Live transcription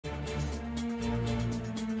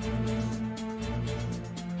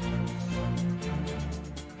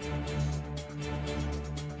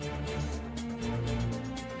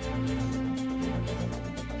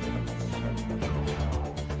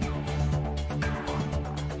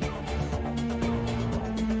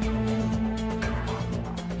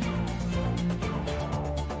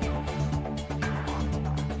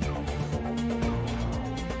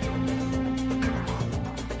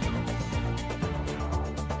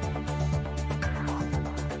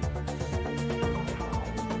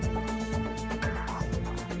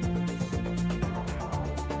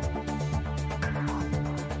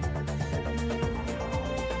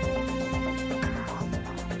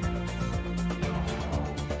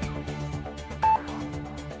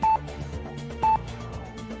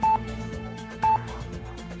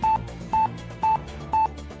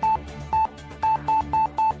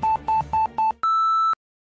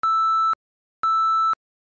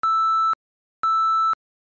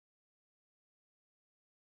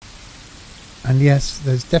And yes,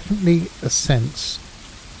 there's definitely a sense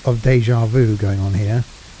of deja vu going on here.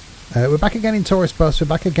 We're back again in Tourist Bus. We're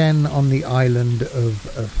back again on the island of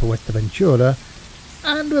Fuerteventura.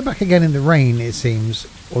 And we're back again in the rain, it seems.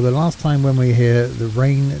 Although last time when we were here, the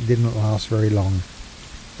rain didn't last very long.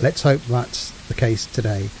 Let's hope that's the case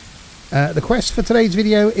today. The quest for today's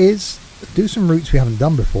video is do some routes we haven't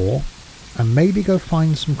done before. And maybe go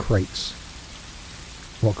find some crates.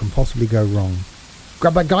 What can possibly go wrong?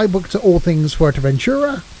 Grab that guidebook to all things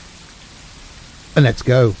Fuerteventura. And let's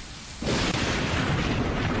go.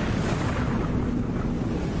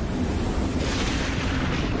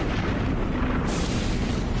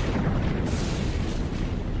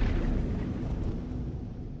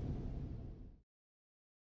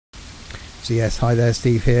 So yes, hi there,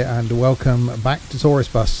 Steve here, and welcome back to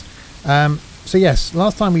Tourist Bus. So yes,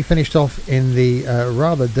 last time we finished off in the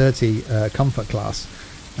rather dirty comfort class.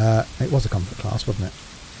 It was a comfort class, wasn't it?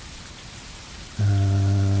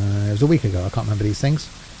 It was a week ago. I can't remember these things.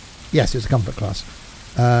 Yes, it was a comfort class.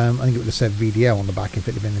 I think it would have said VDL on the back if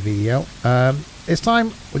it had been the VDL. This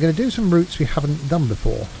time we're going to do some routes we haven't done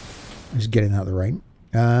before. Just getting out of the rain.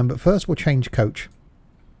 But first we'll change coach.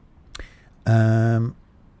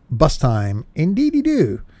 Bus time. Indeedy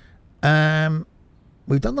do.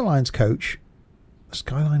 We've done the Lions coach.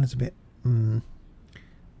 Skyline is a bit...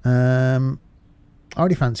 I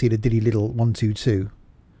already fancied a Diddy Little 122.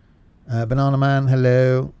 Banana Man,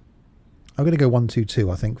 hello. I'm going to go 122,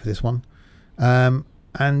 I think, for this one. And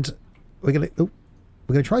we're going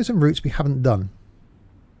to try some routes we haven't done.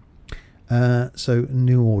 So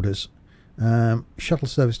new orders. Shuttle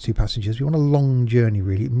service 2 passengers. We want a long journey,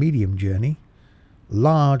 really. Medium journey.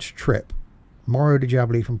 Large trip. Morro de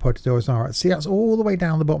Jabli from Puerto de Ozara. See, that's all the way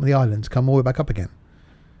down the bottom of the island to come all the way back up again.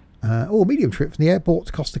 Medium trip from the airport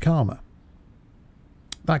to Costa Calma.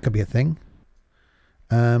 That could be a thing.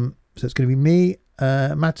 So it's going to be me,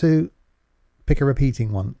 Matu, pick a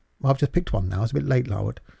repeating one. Well, I've just picked one now. It's a bit late,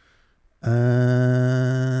 Lord.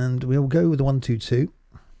 And we'll go with the 122.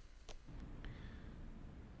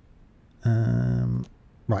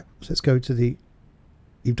 Right, so let's go to the...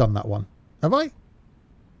 You've done that one. Have I?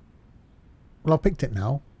 Well, I've picked it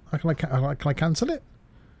now. Can I cancel it?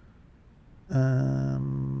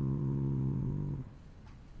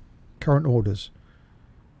 Current orders.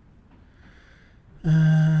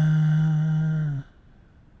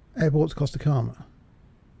 Airports Costa Calma.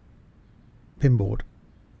 Pinboard.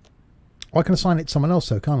 I can assign it to someone else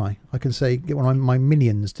though, can't I? I can say get one of my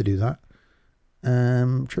minions to do that.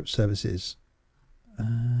 Trip services.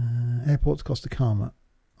 Airports Costa Calma.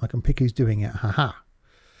 I can pick who's doing it. Haha.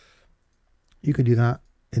 You can do that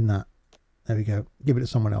in that. There we go. Give it to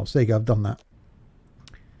someone else. There you go. I've done that.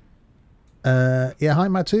 Yeah, hi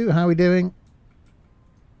Matu. How are we doing?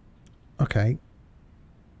 Okay.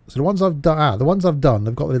 So the ones I've done,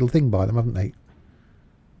 they've got a little thing by them, haven't they?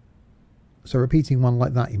 So repeating one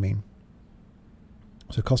like that, you mean?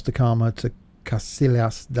 So Costa Calma to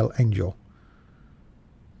Casillas del Angel.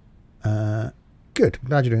 Good.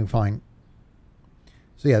 Glad you're doing fine.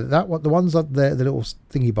 So yeah, the ones up there, the little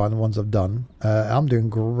thingy by the ones I've done. I'm doing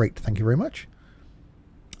great. Thank you very much.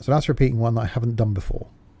 So that's repeating one that I haven't done before.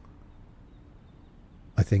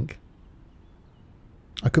 I think.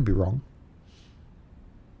 I could be wrong.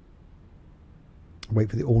 Wait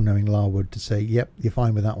for the all-knowing Larwood to say, yep, you're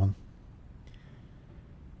fine with that one.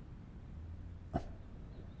 I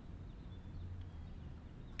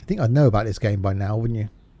think I'd know about this game by now, wouldn't you?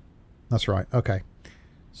 That's right. Okay.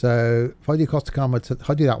 So if I do Costa Calma,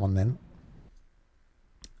 I do that one then.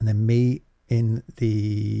 And then me in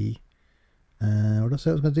the... what did I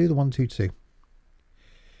say I was going to do? The 122.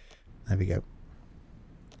 There we go.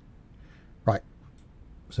 Right.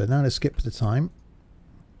 So now let's skip the time.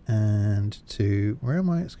 And to, where am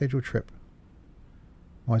I? Scheduled trip.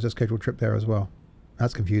 Why is there a scheduled trip there as well?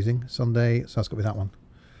 That's confusing. Sunday, so that's got to be that one.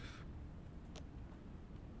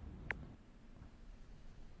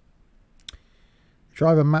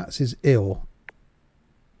 Driver Mats is ill.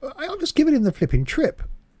 I'll just give it him the flipping trip.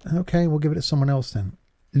 Okay, we'll give it to someone else then.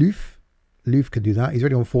 Loof could do that. He's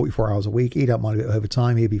already on 44 hours a week. He don't mind a bit of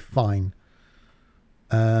overtime. He'll be fine.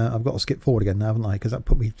 I've got to skip forward again now, haven't I? Because that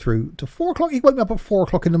put me through to 4 o'clock. He woke me up at 4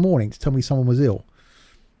 o'clock in the morning to tell me someone was ill.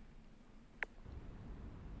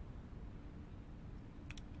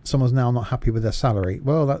 Someone's now not happy with their salary.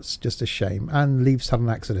 Well, that's just a shame. And Leaf's had an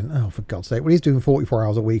accident. Oh, for God's sake. Well, he's doing 44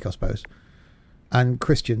 hours a week, I suppose. And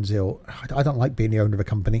Christian's ill. I don't like being the owner of a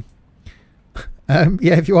company.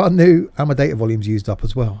 Yeah, if you are new, and my data volume's used up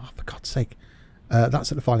as well. Oh, for God's sake.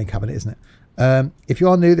 That's at the filing cabinet, isn't it? If you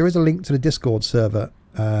are new, there is a link to the Discord server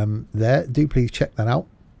there. Do please check that out.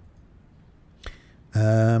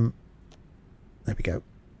 There we go.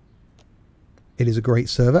 It is a great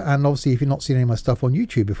server, and obviously if you've not seen any of my stuff on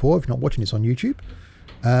YouTube before, if you're not watching this on YouTube,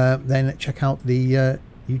 then check out the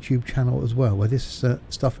YouTube channel as well, where this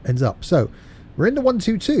stuff ends up. So we're in the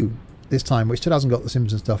 122 this time, which still hasn't got the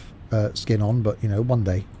Simpson stuff skin on, but you know, one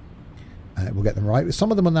day we'll get them right. Some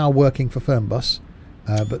of them are now working for Fernbus,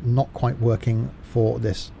 but not quite working for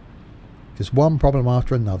this. Just one problem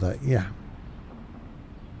after another. Yeah.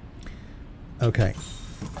 Okay.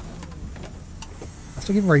 That's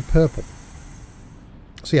looking very purple.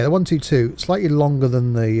 So yeah, the 122, slightly longer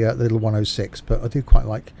than the little 106, but I do quite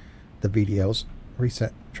like the VDLs.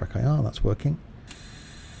 Reset track IR, that's working.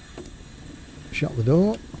 Shut the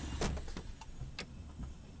door.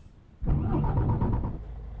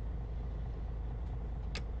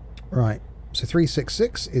 Right, so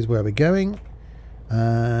 366 is where we're going.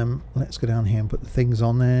 Let's go down here and put the things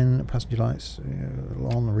on then. Passenger lights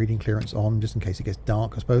on, reading clearance on, just in case it gets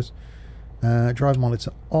dark, I suppose. Driver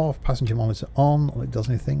monitor off, passenger monitor on. Well, it does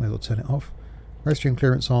anything, we'll turn it off. Restroom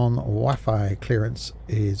clearance on, Wi-Fi clearance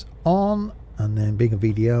is on, and then being a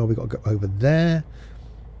VDL, we've got to go over there.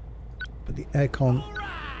 Put the aircon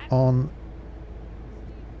on.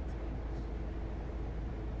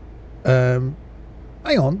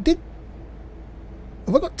 Hang on,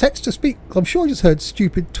 have I got text to speak? I'm sure I just heard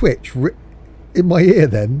stupid Twitch in my ear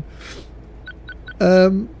then.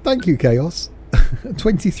 Thank you, Chaos.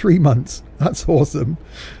 23 months. That's awesome.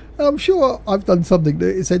 I'm sure I've done something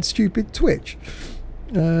that it said stupid Twitch.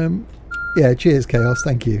 Yeah, cheers, Chaos.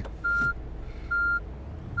 Thank you.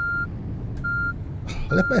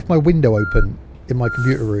 I left my window open in my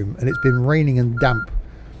computer room, and it's been raining and damp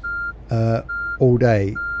all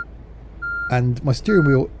day. And my steering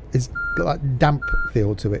wheel has got that damp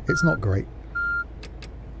feel to it. It's not great.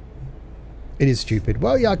 It is stupid.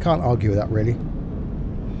 Well, yeah, I can't argue with that, really.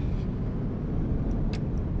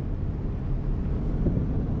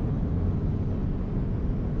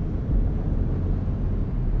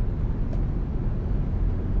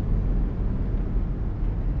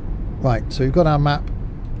 Right, so we've got our map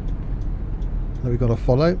that we've got to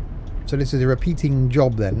follow. So this is a repeating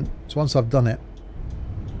job then. So once I've done it,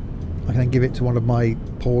 I can then give it to one of my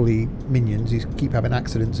poorly minions who keep having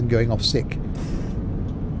accidents and going off sick.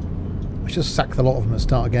 I should just sack the lot of them and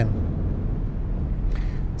start again.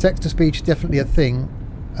 Text to speech is definitely a thing.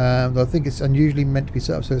 Though I think it's unusually meant to be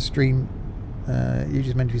set up so the stream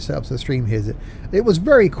usually meant to be set up so the stream hears it. It was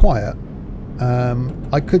very quiet.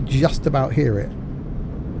 I could just about hear it.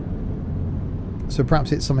 So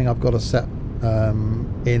perhaps it's something I've got to set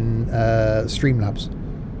in Streamlabs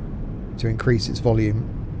to increase its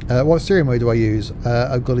volume. What steering wheel do I use?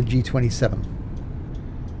 I've got a G27.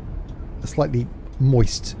 A slightly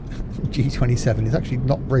moist G27. It's actually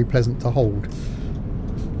not very pleasant to hold.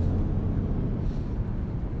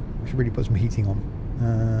 I should really put some heating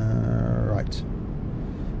on. Right.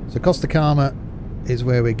 So Costa Calma is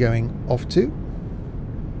where we're going off to.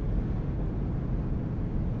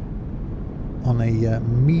 On a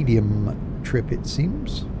medium trip, it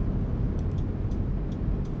seems.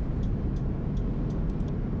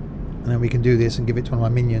 And then we can do this and give it to one of my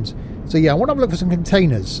minions. So yeah, I want to have a look for some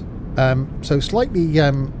containers. So slightly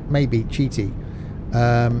maybe cheaty.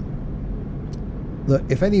 That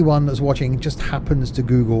if anyone that's watching just happens to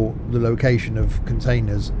Google the location of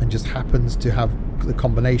containers and just happens to have the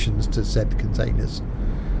combinations to said containers,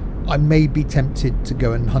 I may be tempted to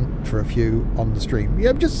go and hunt for a few on the stream.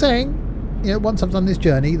 Yeah, I'm just saying, you know, once I've done this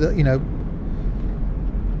journey, that, you know,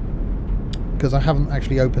 because I haven't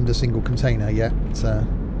actually opened a single container yet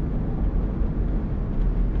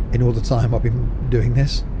in all the time I've been doing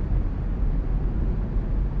this.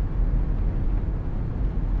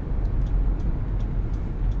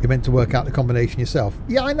 You're meant to work out the combination yourself.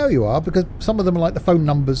 Yeah, I know you are, because some of them are like the phone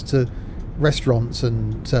numbers to restaurants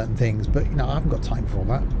and certain things, but you know, I haven't got time for all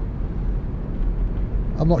that.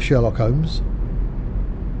 I'm not Sherlock Holmes.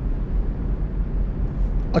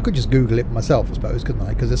 I could just Google it myself, I suppose, couldn't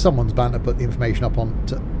I? Because there's someone's bound to put the information up on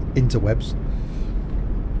interwebs.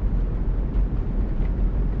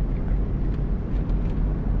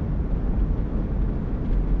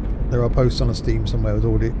 There are posts on a Steam somewhere with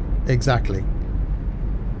all the... Exactly.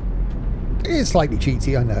 It is slightly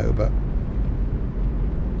cheaty, I know, but...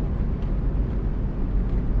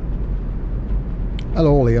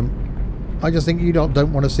 Hello, Liam. I just think you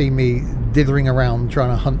don't want to see me dithering around trying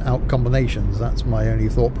to hunt out combinations. That's my only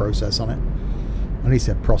thought process on it. At least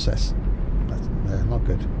said process. That's not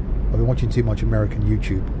good. I've been watching too much American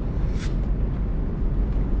YouTube.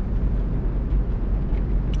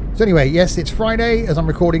 So anyway, yes, it's Friday as I'm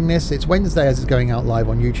recording this. It's Wednesday as it's going out live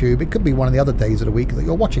on YouTube. It could be one of the other days of the week that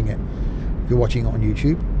you're watching it. you're watching it on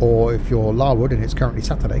YouTube, or if you're Larwood and it's currently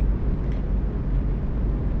Saturday.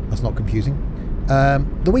 That's not confusing.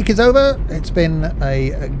 The week is over. It's been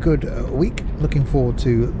a good week. Looking forward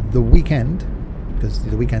to the weekend, because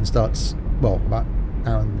the weekend starts, well, about an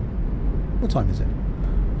hour and, what time is it?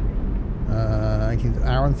 An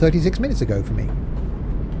hour and 36 minutes ago for me.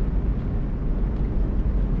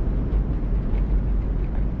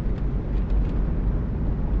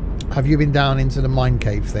 Have you been down into the mine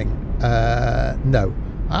cave thing? No.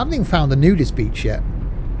 I haven't even found the nudist beach yet.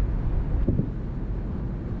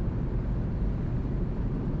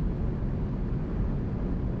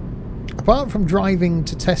 Apart from driving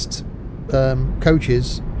to test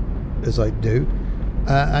coaches, as I do,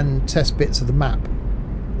 and test bits of the map,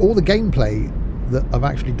 all the gameplay that I've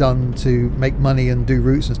actually done to make money and do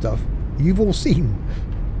routes and stuff, you've all seen.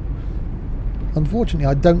 Unfortunately,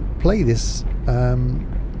 I don't play this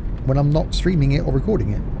when I'm not streaming it or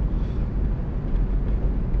recording it.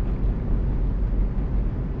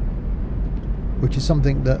 Which is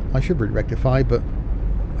something that I should really rectify, but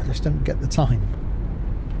I just don't get the time.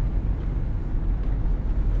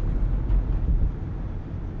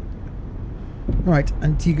 Right,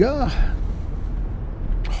 Antigua.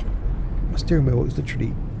 Oh, my steering wheel is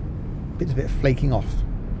literally bits of it flaking off.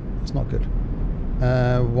 That's not good.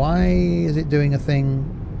 Why is it doing a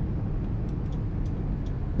thing?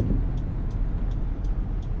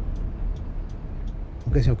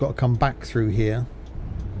 I'm guessing I've got to come back through here.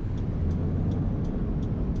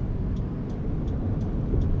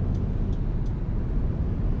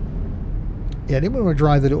 Yeah, I didn't want to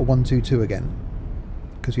drive the little 122 again,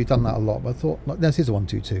 because we've done that a lot, but I thought, like, this is a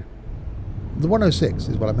 122. The 106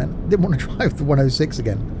 is what I meant. Didn't want to drive the 106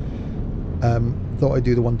 again. Thought I'd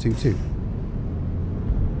do the 122.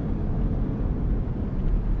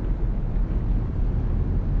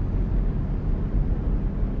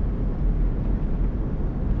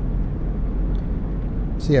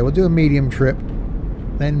 So yeah, we'll do a medium trip,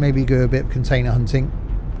 then maybe go a bit of container hunting,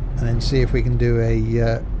 and then see if we can do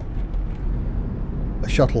a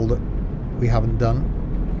shuttle that we haven't done.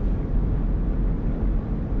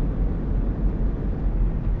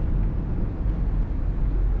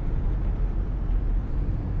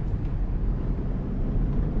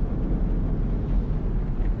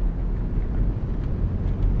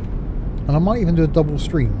 And I might even do a double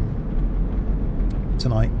stream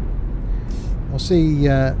tonight. We'll see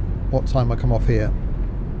what time I come off here.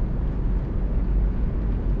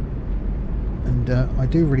 And I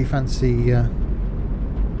do really fancy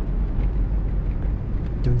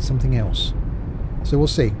doing something else. So we'll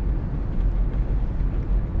see.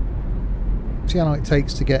 See how long it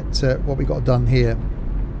takes to get what we got done here.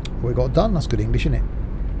 What we got done, that's good English, isn't it?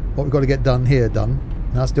 What we got to get done here, done.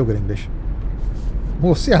 That's still good English.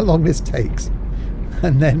 We'll see how long this takes.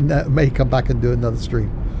 And then may come back and do another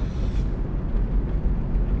stream.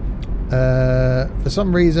 For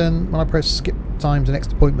some reason, when I press skip time to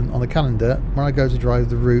next appointment on the calendar, when I go to drive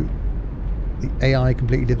the route, the AI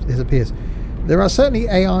completely disappears. There are certainly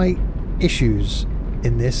AI issues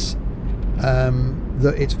in this,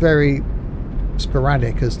 that it's very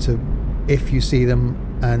sporadic as to if you see them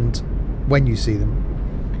and when you see them.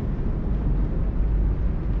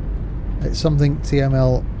 It's something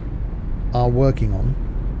TML are working on,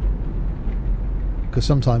 because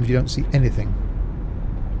sometimes you don't see anything,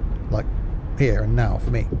 like here and now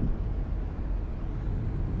for me.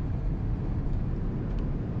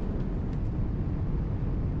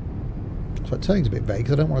 So turning's a bit vague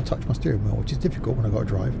because I don't want to touch my steering wheel, which is difficult when I've got to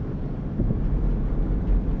drive.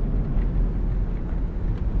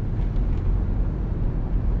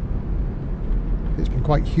 It's been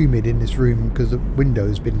quite humid in this room because the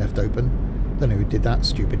window's been left open. Don't know who did that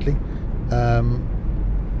stupidly. So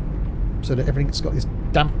that everything's got this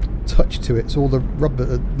damp touch to it, so all the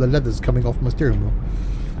rubber, the leather's coming off my steering wheel.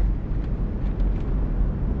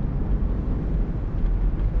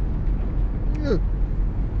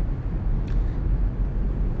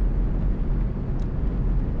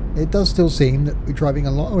 It does still seem that we're driving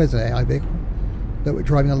a long, there's an AI vehicle, that we're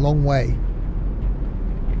driving a long way.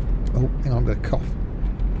 Oh, hang on, I'm going to cough.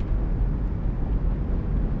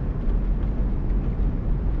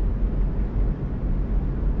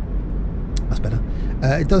 That's better.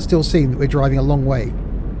 It does still seem that we're driving a long way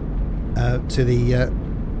to the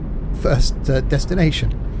first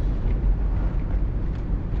destination.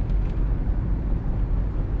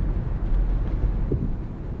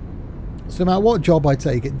 So no matter what job I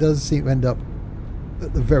take, it does seem to end up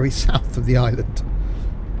at the very south of the island.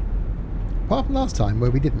 Apart from last time where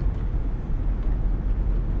we didn't.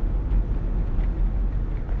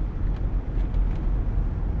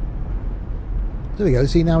 There we go.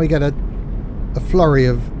 See, now we get a a flurry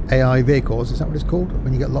of AI vehicles. Is that what it's called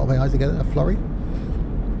when you get a lot of AIs together? A flurry?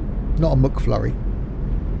 Not a McFlurry.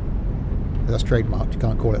 That's trademarked. You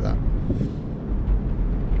can't call it that.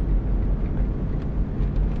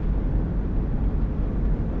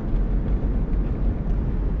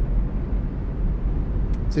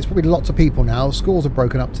 So there's probably lots of people now. Schools have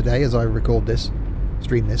broken up today as I record this,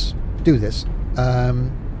 stream this, do this.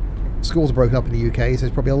 Schools are broken up in the UK, so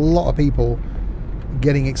there's probably a lot of people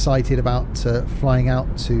getting excited about flying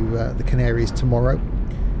out to the Canaries tomorrow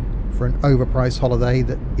for an overpriced holiday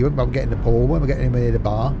that you won't be able to get in the pool, won't be getting anywhere near the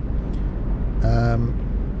bar,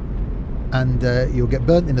 and you'll get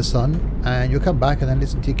burnt in the sun, and you'll come back and then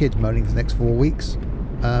listen to your kids moaning for the next 4 weeks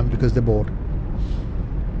because they're bored.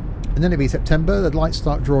 And then it'll be September, the lights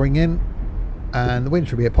start drawing in, and the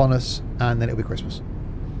winter will be upon us, and then it'll be Christmas.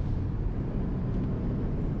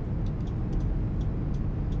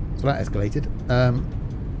 So that escalated.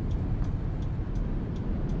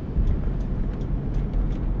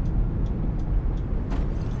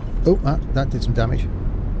 Oh, that did some damage.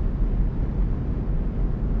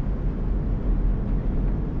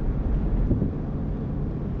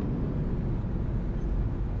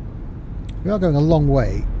 We are going a long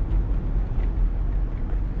way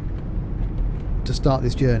to start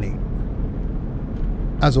this journey,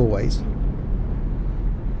 as always.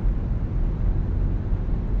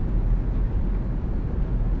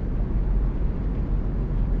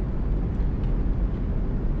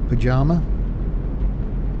 Pajama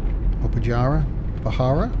or Pajara?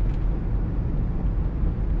 Pahara?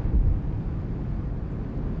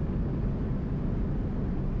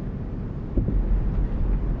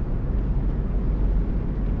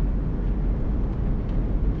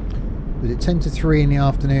 Was it 10 to 3 in the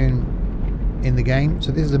afternoon in the game?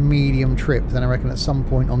 So this is a medium trip. Then I reckon at some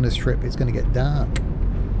point on this trip it's going to get dark.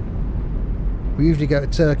 We usually go to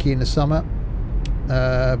Turkey in the summer.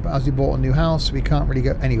 But as we bought a new house, we can't really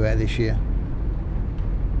go anywhere this year.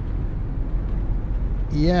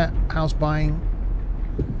 Yeah, house buying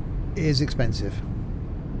is expensive.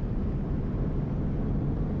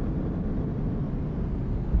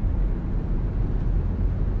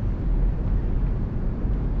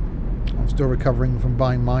 I'm still recovering from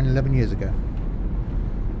buying mine 11 years ago.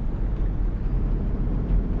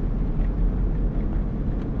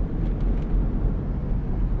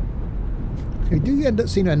 You do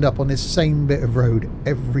seem to end up on this same bit of road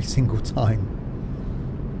every single time.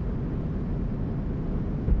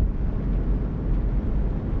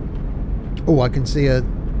 Oh, I can see a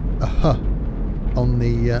huh on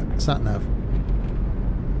the sat-nav.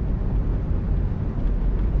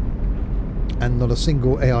 And not a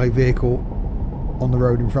single AI vehicle on the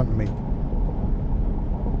road in front of me.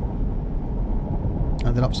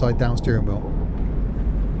 And an upside down steering wheel.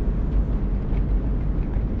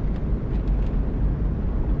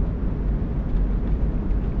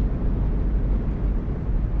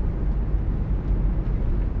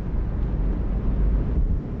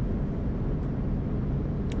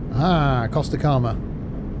 Ah, Costa Calma.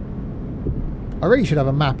 I really should have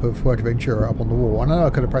a map of Fuerteventura up on the wall. I know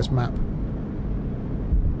I could have pressed map.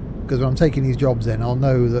 Because when I'm taking these jobs in, I'll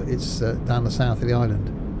know that it's down the south of the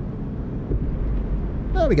island.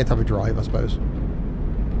 No, we get to have a drive, I suppose.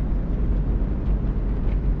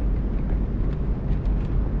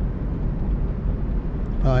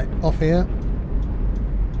 Right, off here.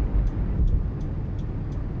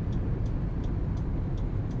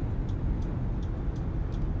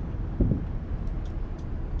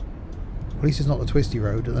 At least it's not the twisty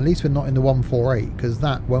road, and at least we're not in the 148, because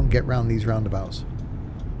that won't get round these roundabouts.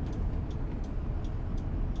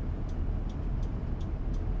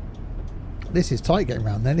 This is tight getting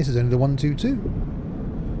round then, this is only the 122.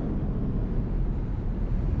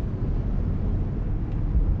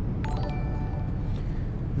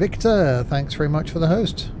 Victor, thanks very much for the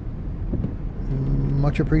host.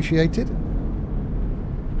 Much appreciated.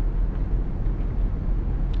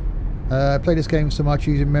 I play this game so much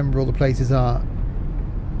you remember all the places are.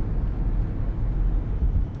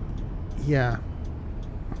 Yeah.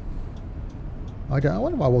 I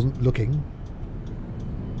wonder why I wasn't looking.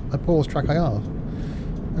 I paused track IR.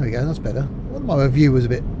 There we go, that's better. I wonder why my view was a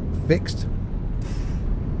bit fixed.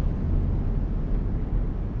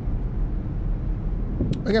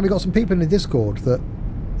 Again, we've got some people in the Discord that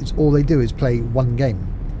it's all they do is play one game.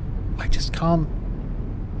 I just can't.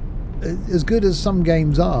 As good as some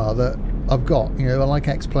games are that I've got, you know, I like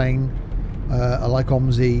X-Plane, I like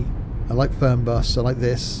OMSI, I like Fernbus, I like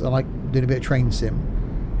this, I like doing a bit of train sim.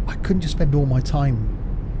 I couldn't just spend all my time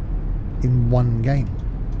in one game.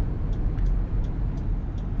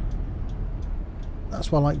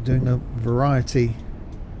 That's why I like doing a variety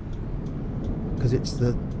because it's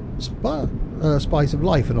the spice of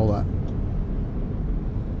life and all that,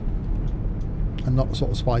 and not the sort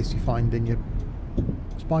of spice you find in your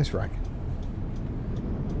spice rack.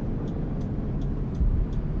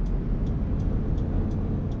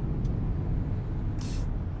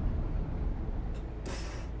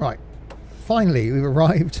 Right, finally we've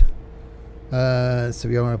arrived. So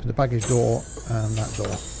we open the baggage door and that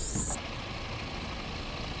door.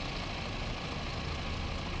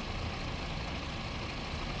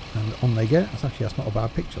 And on they get. That's not a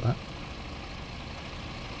bad picture, that.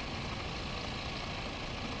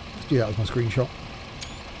 Let's do that as my screenshot.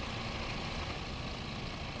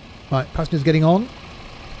 Right, passengers getting on.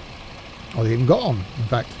 Oh, they even got on, in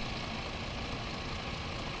fact.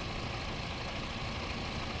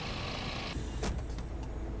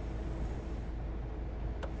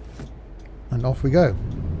 And off we go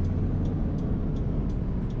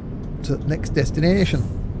to the next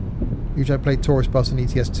destination. Usually I play Tourist Bus and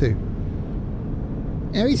ETS2.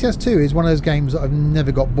 Now, ETS2 is one of those games that I've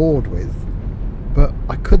never got bored with, but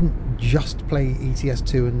I couldn't just play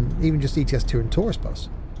ETS2 and even just ETS2 and Tourist Bus.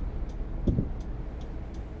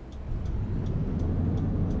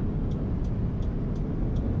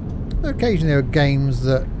 Occasionally there are games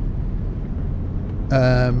that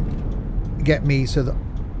get me so that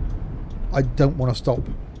I don't want to stop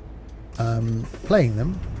playing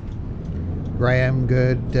them. Graham,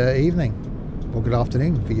 good evening. Or good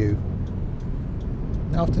afternoon for you.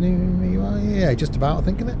 Afternoon, you are? Yeah, just about, I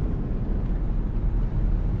think, isn't it?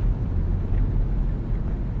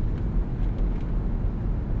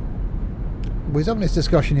 We was having this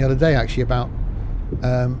discussion the other day, actually, about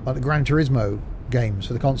like the Gran Turismo games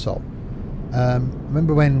for the console.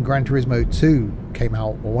 Remember when Gran Turismo 2 came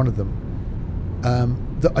out, or one of them,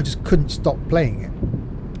 that I just couldn't stop playing it.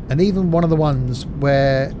 And even one of the ones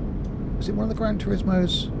where, was it one of the Gran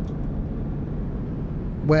Turismos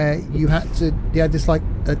where you had this like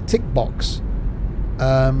a tick box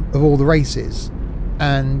of all the races,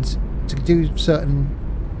 and to do certain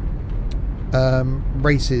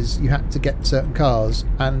races you had to get certain cars,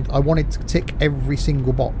 and I wanted to tick every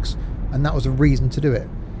single box, and that was a reason to do it.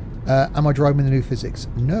 Am I driving the new physics?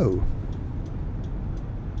 No.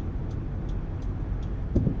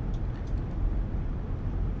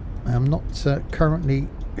 I'm not currently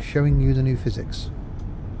showing you the new physics.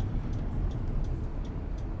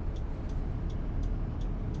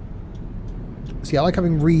 See, I like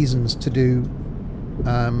having reasons to do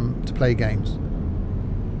to play games.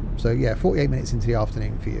 So yeah, 48 minutes into the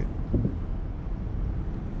afternoon for you.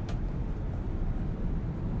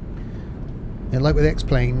 And like with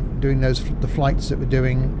X-Plane, doing the flights that we're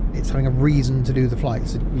doing, it's having a reason to do the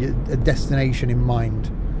flights, a destination in mind.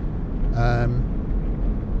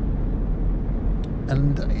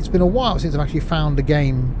 And it's been a while since I've actually found a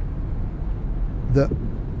game that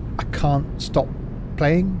I can't stop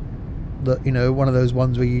playing. That, you know, one of those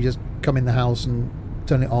ones where you just come in the house and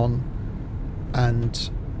turn it on,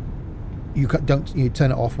 and you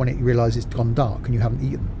turn it off when you realise it's gone dark and you haven't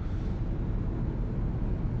eaten.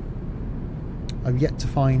 I've yet to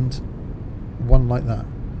find one like that.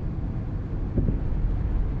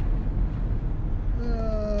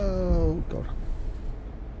 Oh god.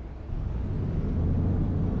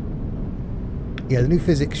 Yeah, the new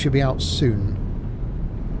physics should be out soon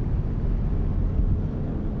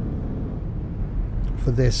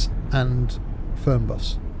for this and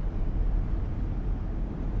Fernbus,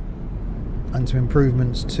 and some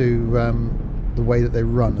improvements to the way that they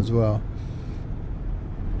run as well.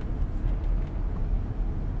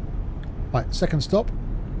 Right, second stop.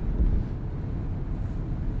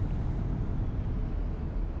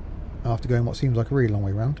 After going what seems like a really long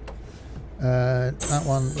way round. That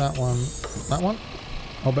one, that one, that one.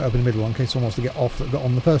 I'll better open the middle one in case someone wants to get off that got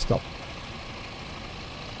on the first stop.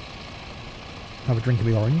 Have a drink of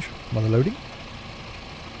the orange while they're loading.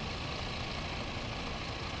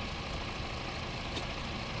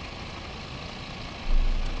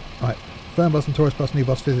 Right, Fernbus and Tourist Bus, new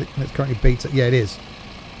bus physics, and it's currently beta. Yeah, it is.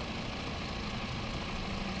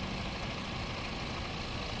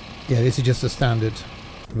 Yeah, this is just a standard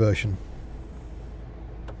version.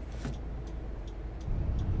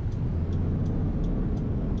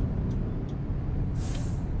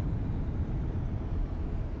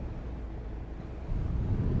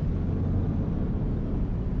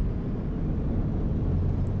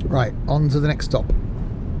 Right, on to the next stop.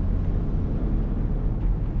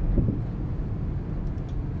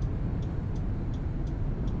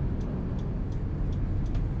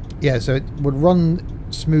 Yeah, so it would run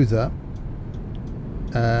smoother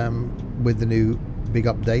with the new big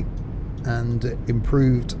update and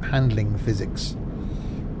improved handling physics.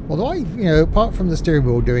 Although apart from the steering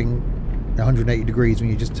wheel doing 180 degrees when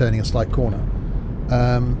you're just turning a slight corner,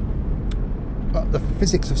 the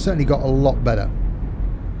physics have certainly got a lot better.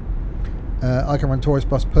 I can run Taurus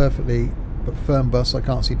Bus perfectly, but Firm Bus I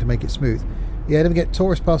can't seem to make it smooth. Yeah, don't forget,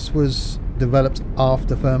 Taurus Bus was developed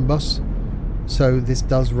after Firm Bus, so this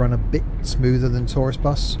does run a bit smoother than Taurus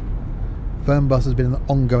Bus. Firm Bus has been an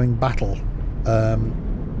ongoing battle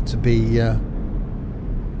to be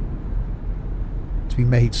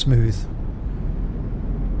made smooth.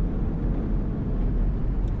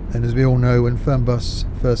 And as we all know, when Firm Bus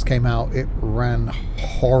first came out, it ran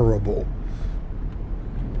horrible.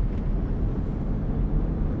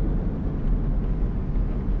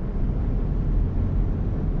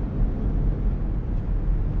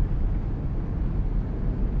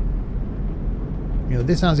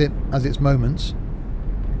 This has its moments.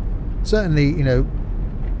 Certainly,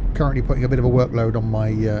 currently putting a bit of a workload on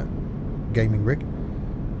my gaming rig.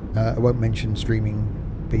 I won't mention streaming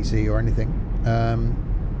PC or anything.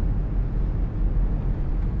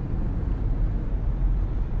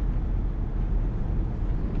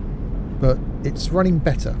 But it's running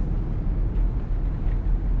better.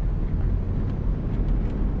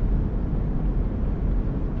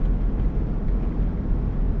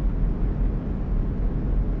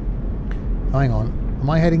 Hang on, am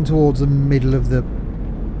I heading towards the middle of the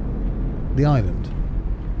island?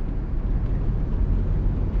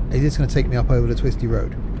 Is this going to take me up over the twisty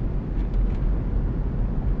road?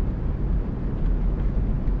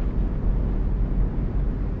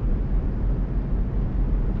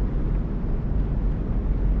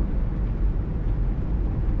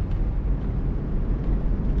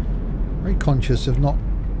 Very conscious of not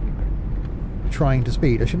trying to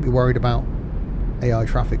speed. I shouldn't be worried about AI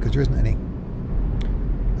traffic because there isn't any.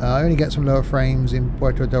 I only get some lower frames in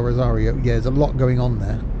Puerto del Rosario. Yeah, there's a lot going on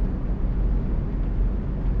there.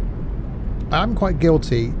 I'm quite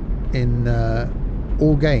guilty in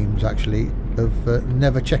all games, actually, of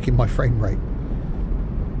never checking my frame rate.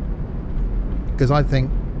 Because I think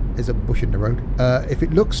there's a bush in the road. If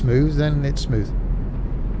it looks smooth, then it's smooth.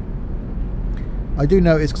 I do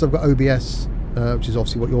notice, because I've got OBS, which is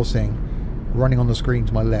obviously what you're seeing, running on the screen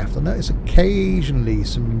to my left. I notice occasionally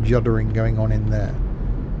some juddering going on in there.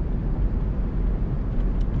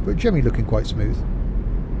 But generally looking quite smooth.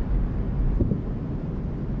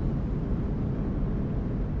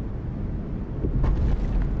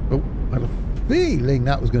 Oh, I had a feeling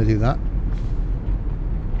that was going to do that.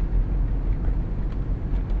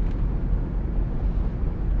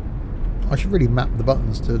 I should really map the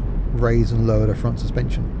buttons to raise and lower the front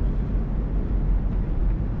suspension.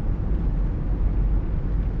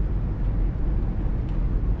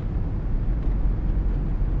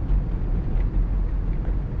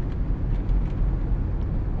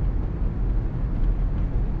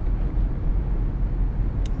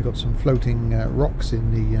 We've got some floating rocks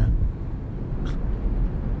in the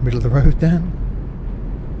middle of the road down.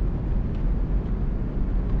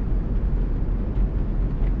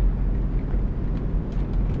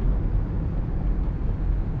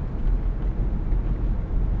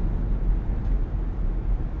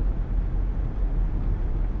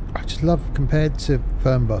 I just love, compared to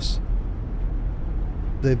Firm Bus,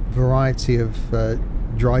 the variety of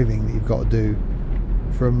driving that you've got to do,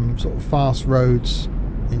 from sort of fast roads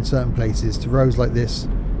in certain places to roads like this,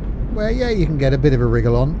 where yeah, you can get a bit of a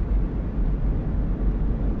wriggle on,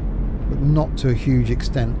 but not to a huge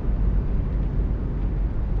extent.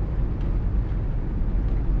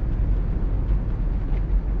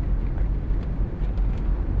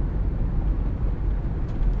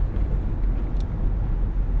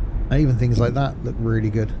 And even things like that look really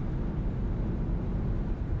good.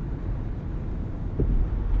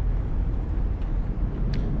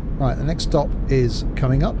 Right, the next stop is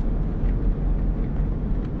coming up.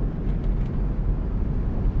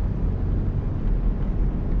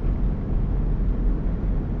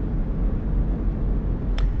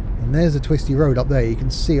 And there's a twisty road up there. You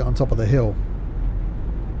can see it on top of the hill.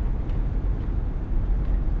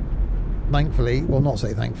 Thankfully, well, not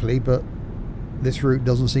say thankfully, but this route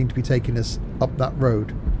doesn't seem to be taking us up that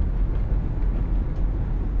road.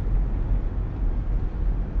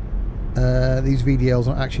 These VDLs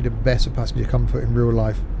aren't actually the best of passenger comfort in real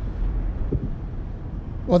life.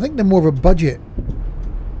 Well, I think they're more of a budget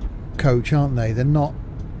coach, aren't they? They're not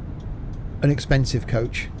an expensive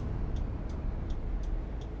coach.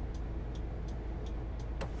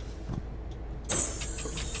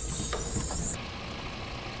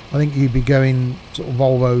 I think you'd be going sort of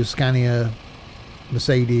Volvo, Scania,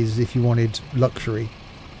 Mercedes if you wanted luxury.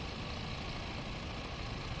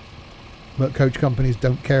 But coach companies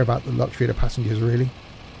don't care about the luxury of the passengers, really.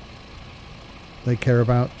 They care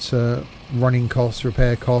about running costs,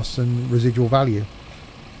 repair costs, and residual value.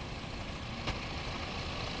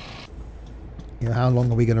 You know, how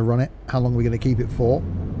long are we going to run it? How long are we going to keep it for?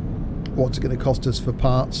 What's it going to cost us for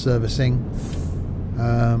parts, servicing,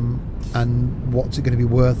 and what's it going to be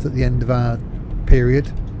worth at the end of our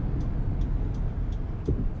period?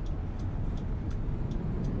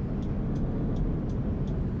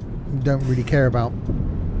 Don't really care about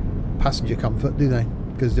passenger comfort, do they?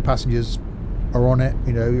 Because the passengers are on it.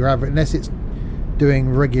 You know, your average, unless it's doing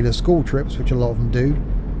regular school trips, which a lot of them do,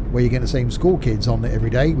 where you get the same school kids on it every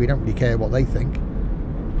day. We don't really care what they think.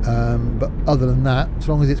 But other than that, as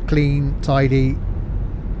long as it's clean, tidy,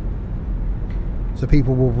 so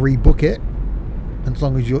people will rebook it, and as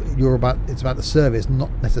long as it's about the service, not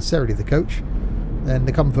necessarily the coach, then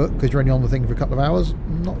the comfort, because you're only on the thing for a couple of hours,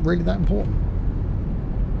 not really that important.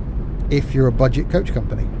 If you're a budget coach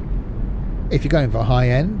company. If you're going for high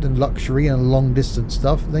end and luxury and long distance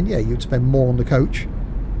stuff, then yeah, you'd spend more on the coach.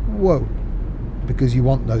 Whoa. Because you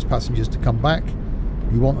want those passengers to come back,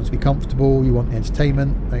 you want them to be comfortable, you want the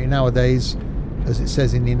entertainment. I mean, nowadays, as it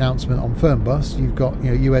says in the announcement on Fernbus, you've got,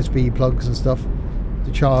 you know, USB plugs and stuff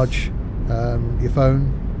to charge your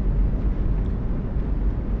phone.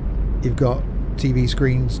 You've got TV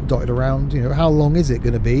screens dotted around. You know, how long is it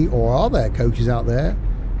going to be, or are there coaches out there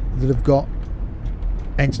that have got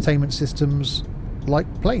entertainment systems like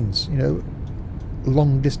planes? You know,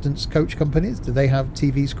 long distance coach companies, do they have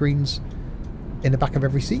TV screens in the back of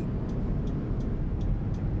every seat?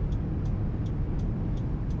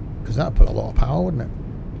 Because that'd put a lot of power, wouldn't it?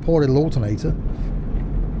 Poor little alternator.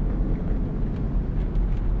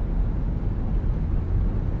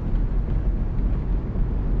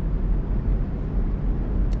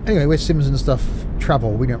 Anyway, where Sims and stuff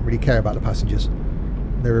travel, we don't really care about the passengers.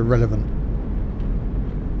 They're irrelevant.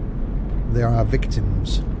 They are our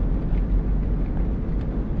victims.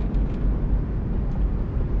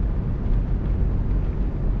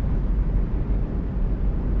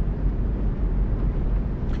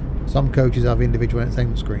 Some coaches have individual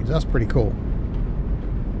entertainment screens. That's pretty cool.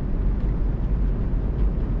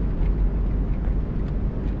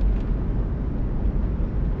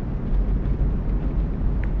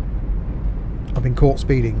 I've been caught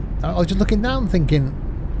speeding. I was just looking down thinking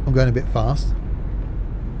I'm going a bit fast.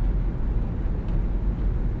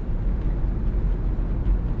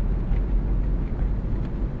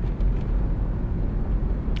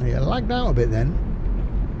 Yeah, lagged out a bit then.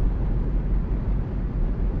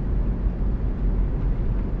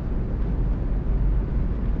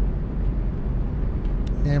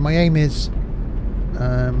 Yeah, my aim is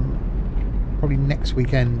probably next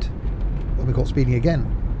weekend, when we got speeding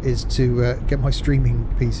again, is to get my streaming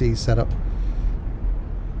PC set up,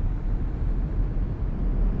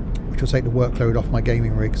 which will take the workload off my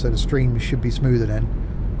gaming rig, so the stream should be smoother then,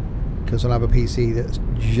 because I'll have a PC that's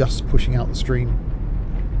just pushing out the stream,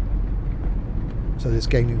 so this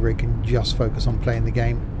gaming rig can just focus on playing the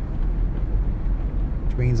game,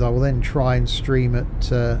 which means I will then try and stream at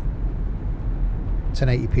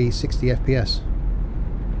 1080p 60 FPS.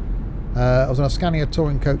 I was on a Scania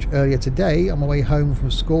touring coach earlier today on my way home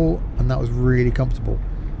from school, and that was really comfortable.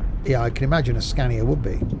 Yeah, I can imagine a Scania would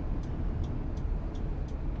be.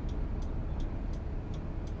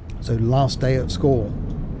 So last day at school,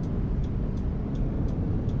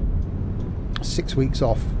 6 weeks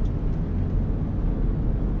off,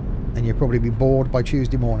 and you'll probably be bored by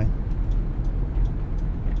Tuesday morning.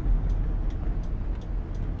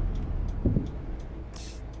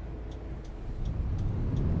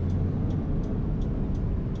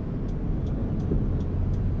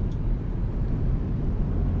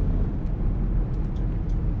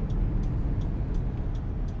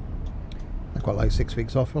 Quite like 6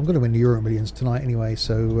 weeks off. I'm going to win the Euro Millions tonight anyway,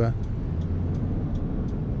 so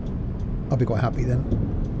I'll be quite happy then.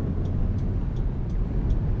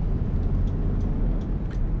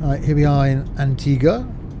 Alright, here we are in Antigua.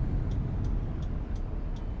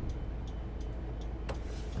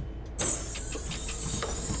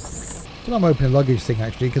 So I'm opening a luggage thing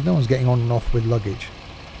actually, because no one's getting on and off with luggage.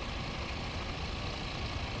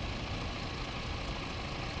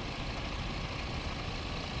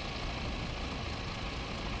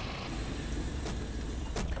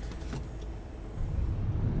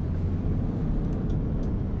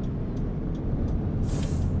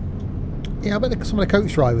 Yeah, I bet some of the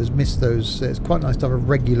coach drivers miss those. It's quite nice to have a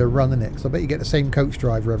regular run in it, because I bet you get the same coach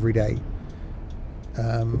driver every day.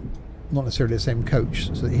 Not necessarily the same coach,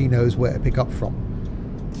 so that he knows where to pick up from.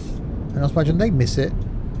 And I imagine they miss it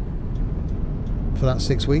for that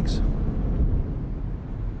 6 weeks.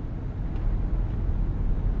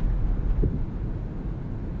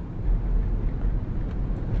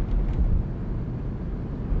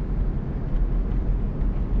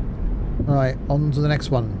 Right, on to the next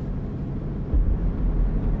one.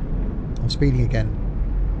 I'm speeding again.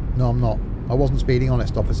 No, I'm not. I wasn't speeding,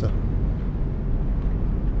 honest officer.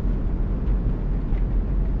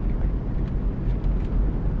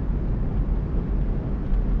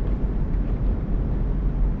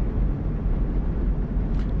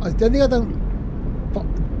 The only thing I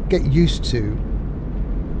don't get used to,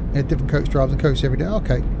 different coach drivers and coaches every day.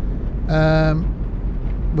 Okay.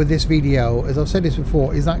 With this VDL, as I've said this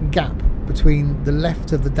before, is that gap between the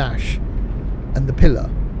left of the dash and the pillar.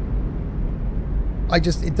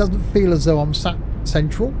 It doesn't feel as though I'm sat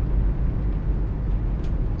central.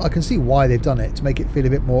 I can see why they've done it, to make it feel a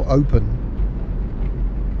bit more open.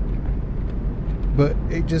 But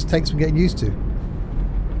it just takes some getting used to.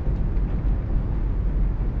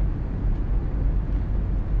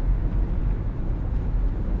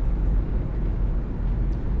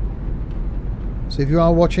 So if you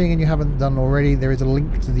are watching and you haven't done already, there is a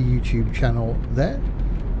link to the YouTube channel there,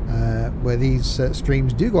 where these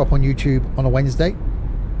streams do go up on YouTube on a Wednesday.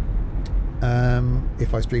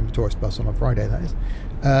 If I stream the Tourist Bus on a Friday, that is.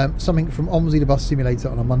 Something from OMSI, the bus simulator,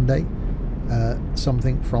 on a Monday.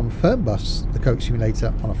 Something from Fernbus, the coach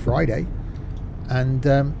simulator, on a Friday. And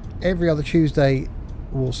every other Tuesday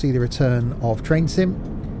we'll see the return of Train Sim,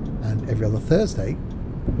 and every other Thursday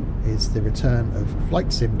is the return of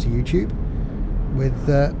Flight Sim to YouTube, with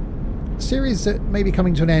a series that may be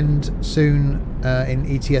coming to an end soon in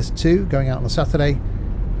ETS2, going out on a Saturday,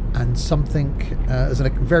 and something as a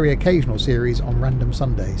very occasional series on Random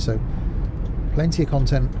Sunday. So plenty of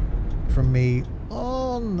content from me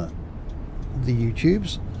on the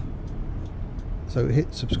YouTubes. So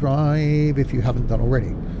hit subscribe if you haven't done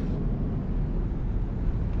already.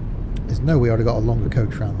 There's no way I'd have got a longer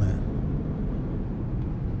coach round there.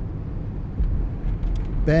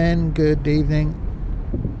 Ben, good evening.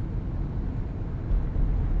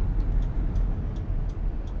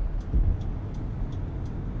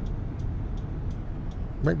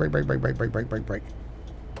 Break.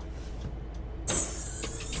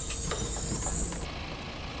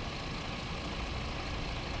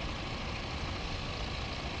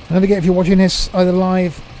 Don't forget, if you're watching this either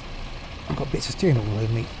live, I've got bits of steering wheel all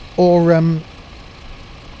over me, or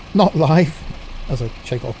not live, as I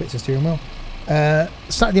shake off bits of steering wheel.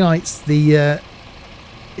 Saturday nights, the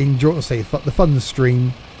fun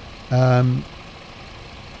stream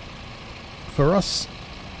for us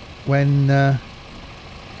when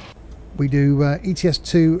we do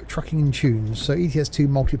ETS2 Trucking and Tunes. So ETS2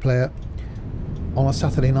 multiplayer on a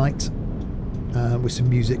Saturday night with some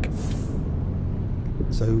music.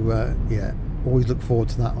 So yeah, always look forward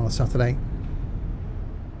to that on a Saturday.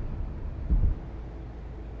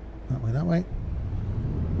 That way.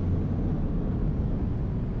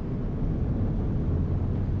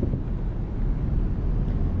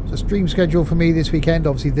 So stream schedule for me this weekend,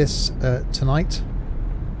 obviously this tonight,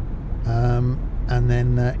 and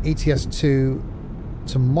then ETS2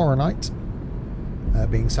 tomorrow night,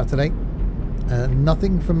 being Saturday.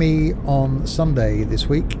 Nothing for me on Sunday this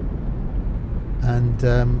week, and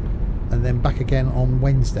then back again on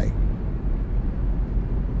Wednesday.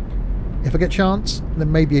 If I get a chance, there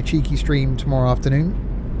may be a cheeky stream tomorrow afternoon,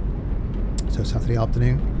 so Saturday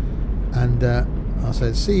afternoon, and I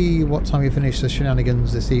said, see what time you finish the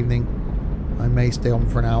shenanigans this evening. I may stay on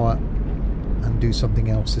for an hour and do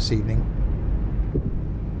something else this evening.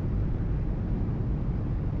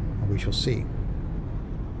 And we shall see.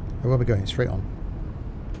 Where are we going? Straight on.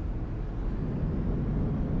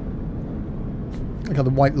 Look how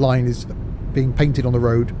the white line is being painted on the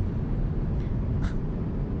road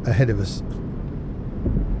ahead of us.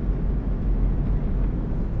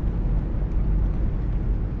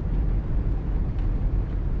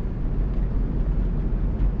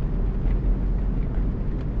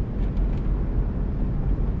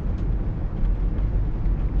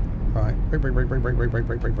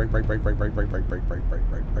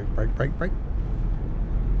 Break.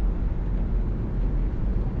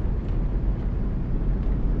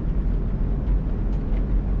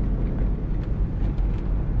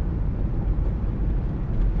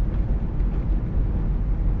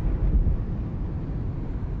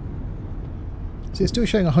 So it's still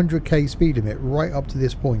showing 100k speed limit right up to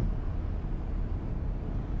this point.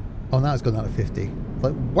 Oh, now it's gone down to 50.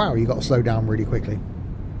 Like, wow, you got to slow down really quickly.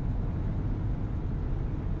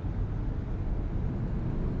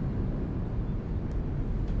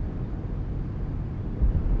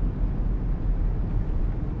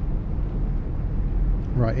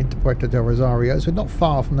 Right, into Puerto del Rosario. So we're not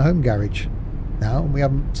far from the home garage now, and we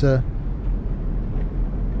haven't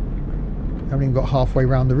even got halfway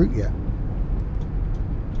around the route yet.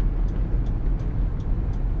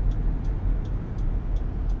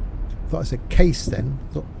 thought I said case then.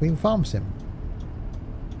 I thought being farm sim.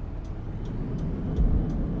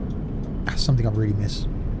 That's something I really miss.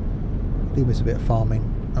 I do miss a bit of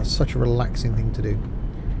farming. That's such a relaxing thing to do.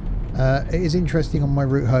 It is interesting on my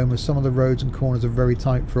route home as some of the roads and corners are very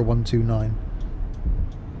tight for a 129.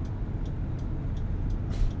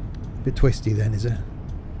 A bit twisty then, is it?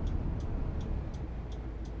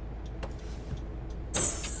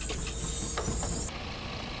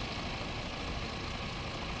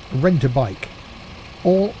 Rent a bike.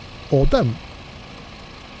 Or don't.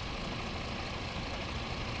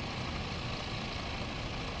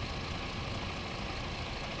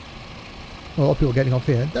 A lot of people getting off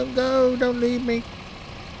here. Don't go, don't leave me.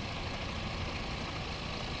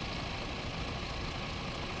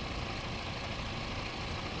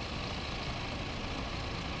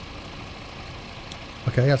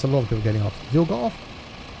 Okay, that's a lot of people getting off. Have you all got off?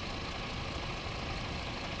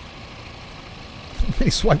 He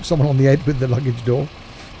swiped someone on the head with the luggage door.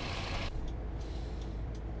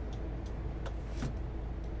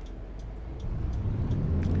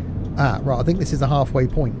 Ah, right, I think this is the halfway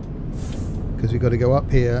point. Because we've got to go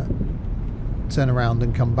up here, turn around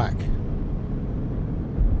and come back.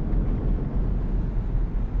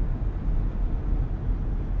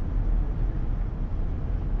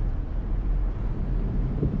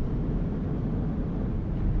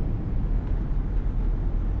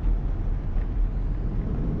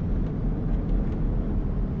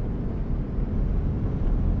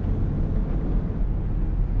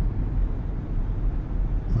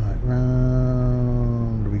 Right,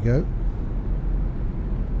 round we go.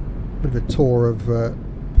 Bit of a tour of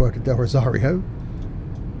Puerto del Rosario.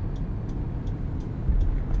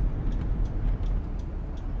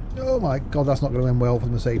 Oh my god, that's not going to end well for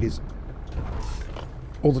the Mercedes.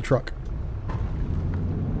 Or the truck.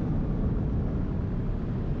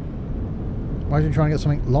 Imagine trying to get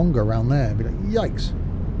something longer around there. Be like, yikes.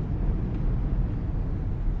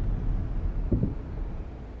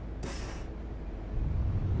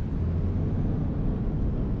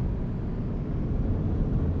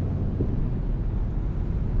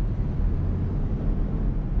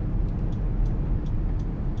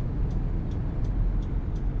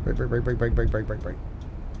 Brake.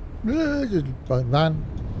 Just van.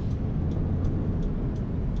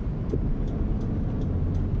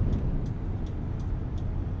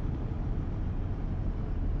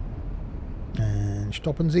 And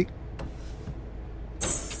stoppen Sie.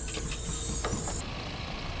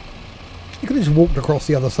 You could have just walked across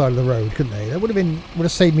the other side of the road, couldn't they? That would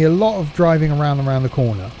have saved me a lot of driving around the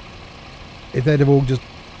corner. If they'd have all just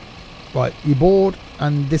right, you board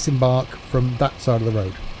and disembark from that side of the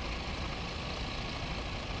road.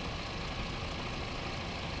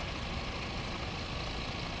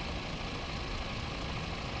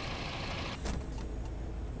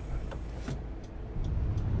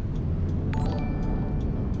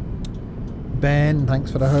 Ben,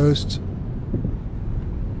 thanks for the host.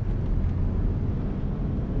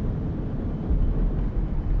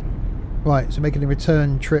 Right, so making a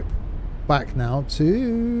return trip back now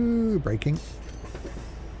to braking.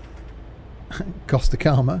 Costa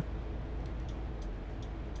Calma.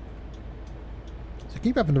 So I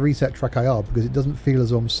keep having to reset track IR because it doesn't feel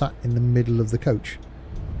as though I'm sat in the middle of the coach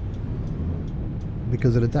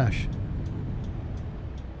because of the dash.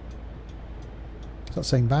 It's that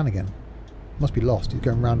same van again. Must be lost. He's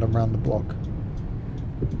going round and round the block.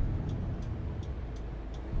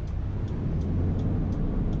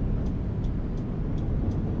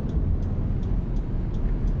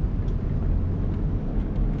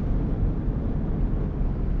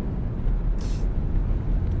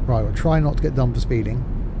 Right, we'll try not to get done for speeding.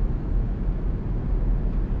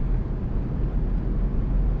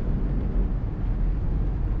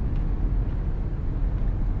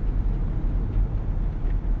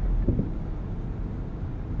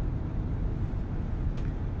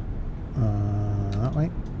 That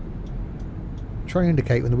way. Try and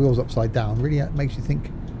indicate when the wheel's upside down. Really makes you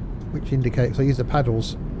think which indicator. So I use the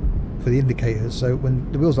paddles for the indicators. So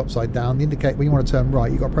when the wheel's upside down, the indicate when you want to turn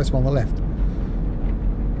right, you've got to press them on the left.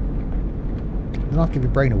 You don't have to give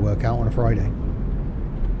your brain a workout on a Friday.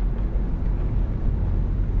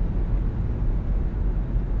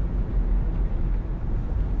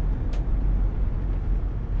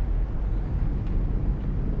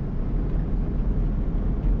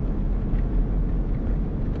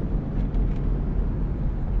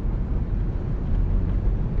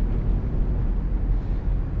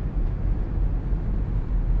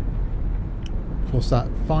 What's that?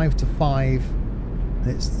 5 to 5.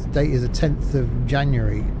 Its date is the 10th of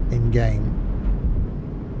January in game.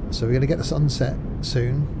 So we're going to get the sunset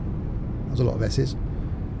soon. There's a lot of S's.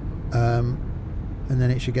 And then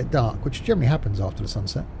it should get dark, which generally happens after the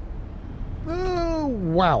sunset. Oh,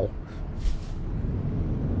 wow.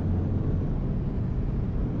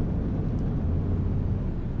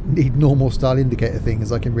 Need normal style indicator things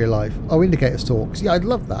like in real life. Oh, indicator stalks. Yeah, I'd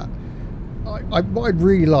love that. What I'd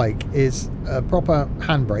really like is a proper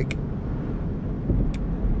handbrake,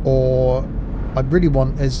 or I'd really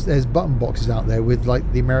want, there's button boxes out there with like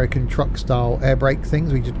the American truck style air brake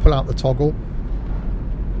things where you just pull out the toggle.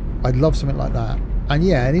 I'd love something like that. And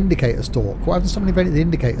yeah, an indicator stalk. Why hasn't someone invented the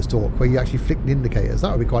indicator stalk where you actually flick the indicators?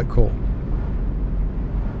 That would be quite cool.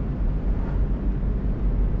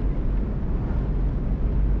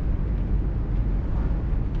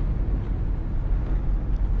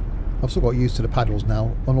 I've still got used to the paddles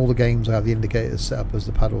now. On all the games I have the indicators set up as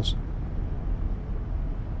the paddles.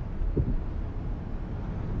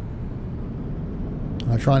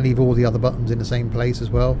 I try and leave all the other buttons in the same place as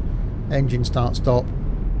well. Engine start stop.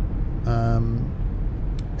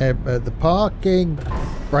 The parking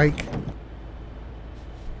brake.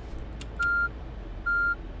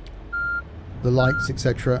 The lights,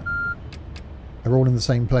 etc. are all in the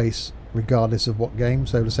same place regardless of what game.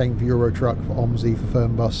 So the same for Euro Truck, for OMSI, for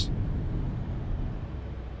Fernbus.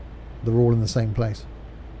 They're all in the same place.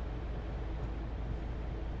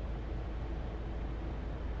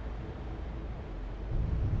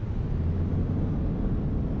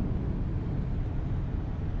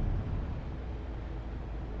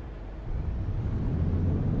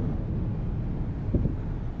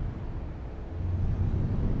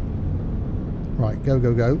 Right, go,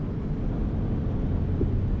 go, go.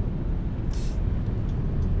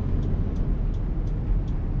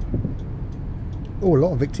 Oh, a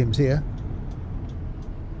lot of victims here.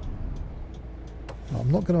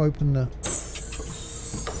 I'm not going to open the...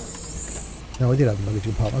 No, I did open the luggage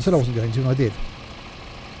compartment. I said I wasn't going to, and I did.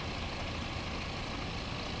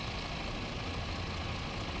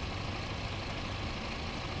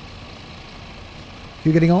 If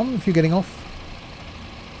you're getting on, if you're getting off.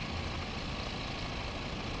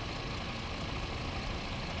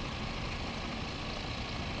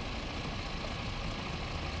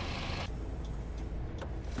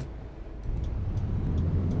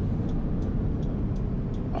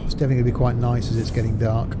 It's definitely going to be quite nice as it's getting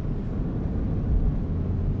dark.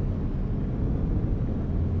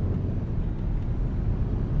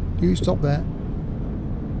 You stop there.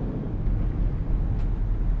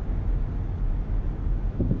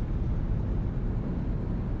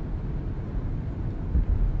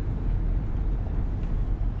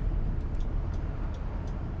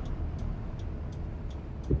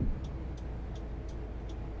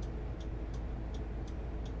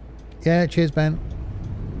 Yeah, cheers, Ben.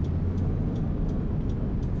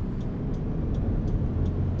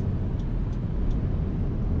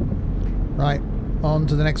 Right, on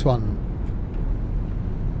to the next one.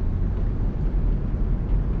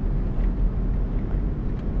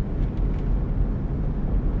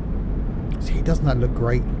 See, doesn't that look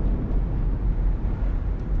great?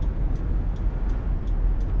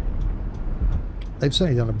 They've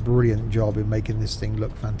certainly done a brilliant job in making this thing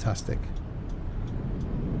look fantastic.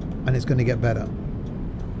 And it's going to get better.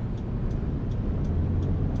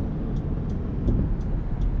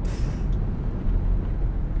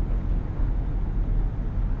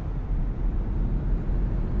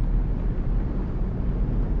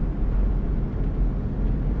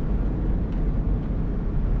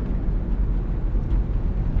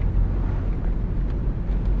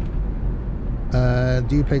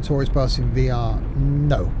 Do you play Tourist Bus in VR?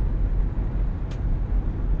 No.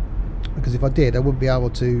 Because if I did, I wouldn't be able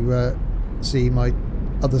to see my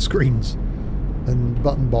other screens and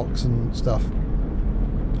button box and stuff.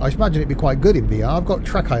 I imagine it'd be quite good in VR. I've got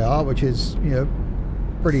Track IR, which is, you know,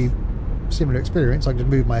 pretty similar experience. I can just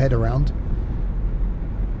move my head around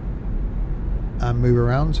and move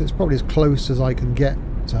around. So it's probably as close as I can get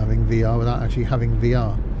to having VR without actually having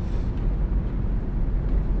VR.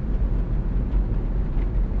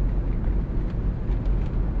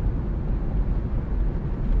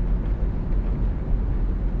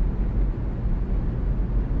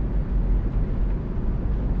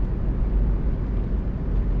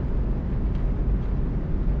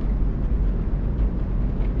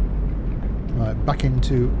 Back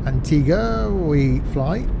into Antigua we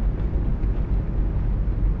fly.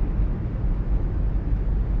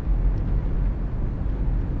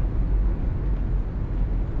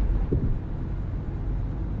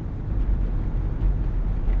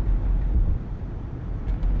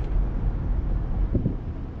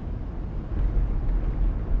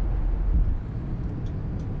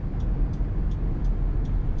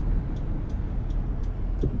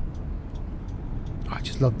 I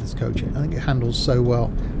just just love this coach. I think it handles so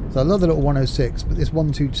well. So I love the little 106, but this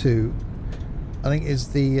 122 I think is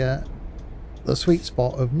the sweet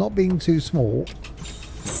spot of not being too small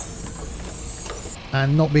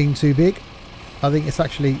and not being too big. I think it's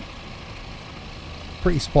actually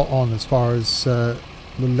pretty spot on as far as the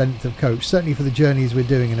length of coach, certainly for the journeys we're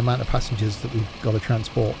doing and the amount of passengers that we've got to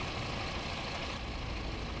transport.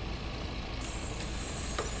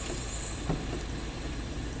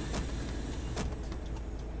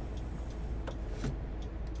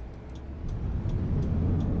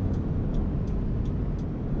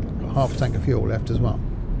 Got half a tank of fuel left as well.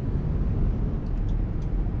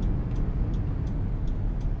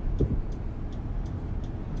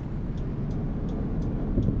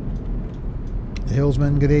 The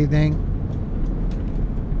Hillsman, good evening.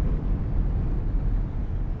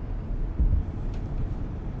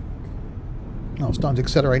 I was starting to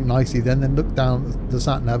accelerate nicely then looked down the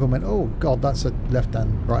sat nav and went, oh god, that's a left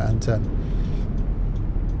hand, right hand turn.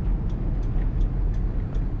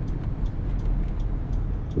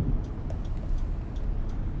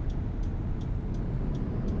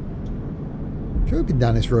 Should have been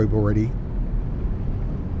down this road already.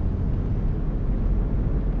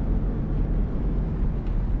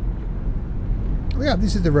 Yeah,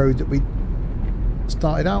 this is the road that we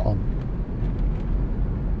started out on.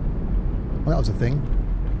 Well, that was a thing.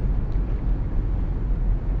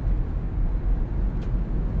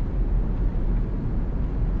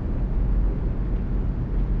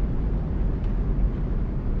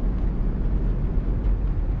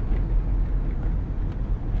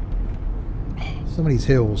 Some of these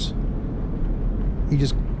hills, you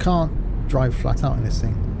just can't drive flat out in this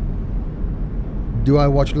thing. Do I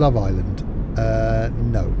watch Love Island?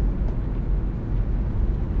 No.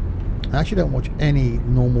 I actually don't watch any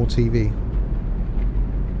normal TV.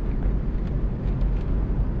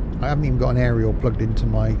 I haven't even got an aerial plugged into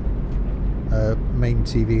my main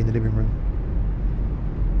TV in the living room.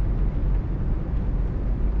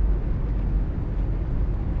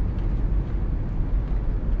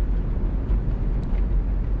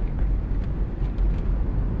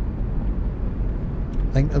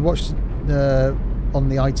 I think I watched on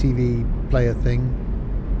the ITV player thing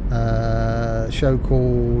a show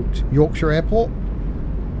called Yorkshire Airport.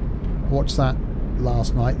 I watched that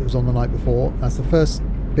last night. It was on the night before. That's the first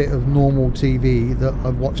bit of normal TV that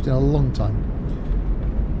I've watched in a long time.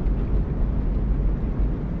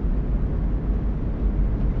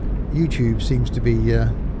 YouTube seems to be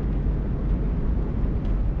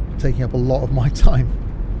taking up a lot of my time.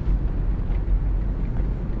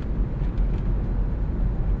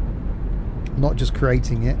 Not just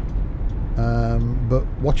creating it, but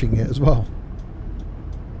watching it as well.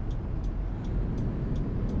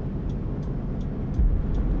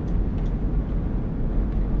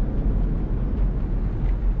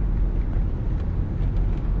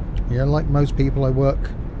 Yeah, like most people, I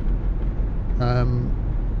work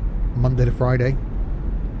Monday to Friday,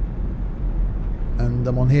 and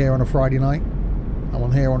I'm on here on a Friday night, I'm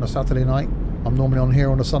on here on a Saturday night, I'm normally on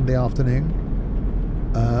here on a Sunday afternoon,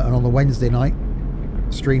 and on the Wednesday night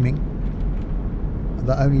streaming.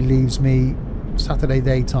 That only leaves me Saturday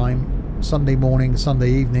daytime, Sunday morning, Sunday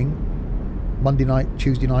evening, Monday night,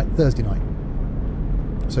 Tuesday night, Thursday night.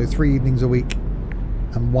 So 3 evenings a week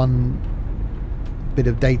and 1 bit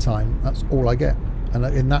of daytime. That's all I get. And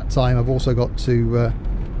in that time I've also got to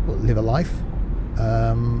live a life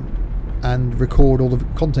and record all the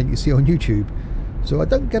content you see on YouTube. So I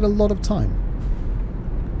don't get a lot of time.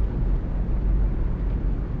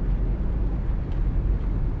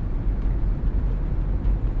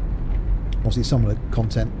 Obviously some of the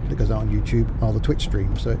content that goes out on YouTube are the Twitch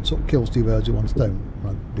streams, so it sort of kills 2 birds with 1 stone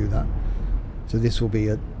when I do that. So this will be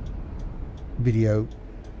a video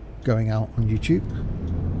going out on YouTube.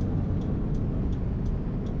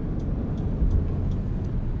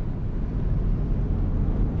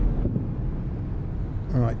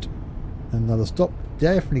 Alright, another stop.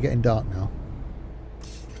 Definitely getting dark now.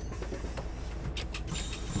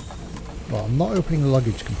 Well, I'm not opening the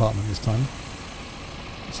luggage compartment this time.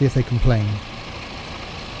 See if they complain.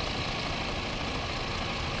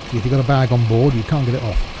 See, if you've got a bag on board, you can't get it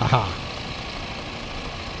off. Haha.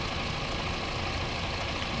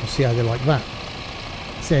 We'll see how they like that.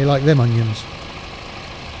 See how you like them onions.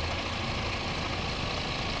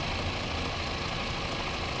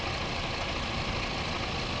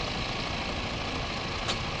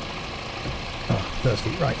 Oh,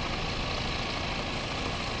 thirsty, right.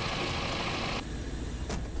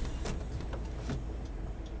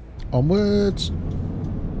 Onwards.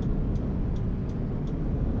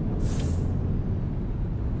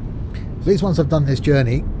 So these ones I've done this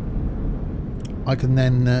journey, I can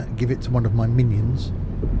then give it to one of my minions.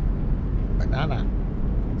 Banana.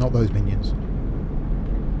 Not those minions.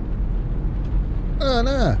 Oh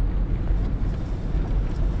no.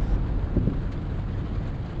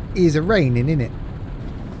 Is it raining, innit?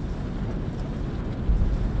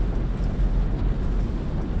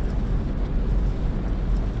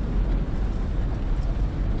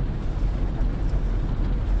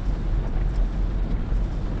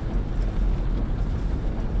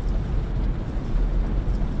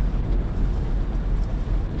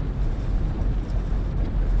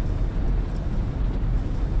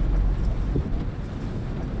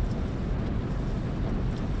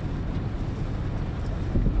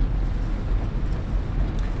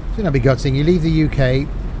 So that'd be gutting. You leave the UK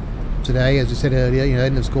today, as I said earlier, you know,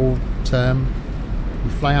 end of school term.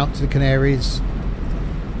 You fly out to the Canaries,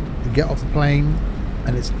 you get off the plane,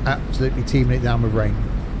 and it's absolutely teeming it down with rain.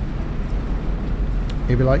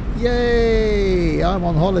 You'd be like, yay, I'm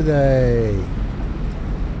on holiday.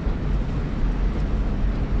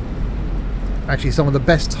 Actually, some of the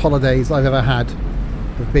best holidays I've ever had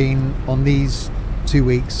have been on these 2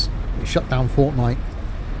 weeks. Shut down fortnight.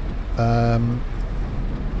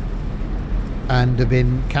 And have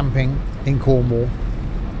been camping in Cornwall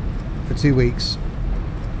for 2 weeks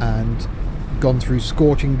and gone through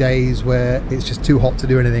scorching days where it's just too hot to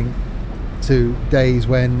do anything to days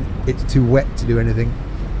when it's too wet to do anything,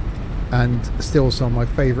 and still some of my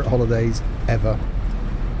favourite holidays ever.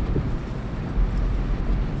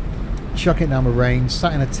 Chucking it down with rain,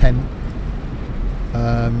 sat in a tent,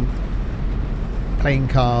 playing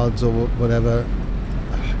cards or whatever.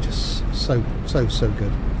 Just so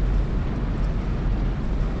good.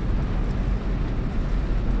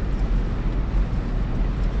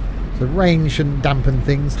 The rain shouldn't dampen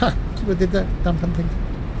things. Ha! See what did that? Dampen things.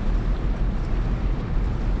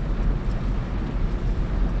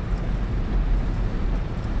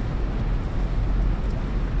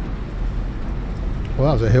 Well,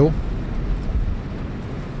 that was a hill.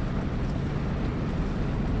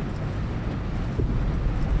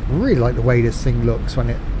 I really like the way this thing looks when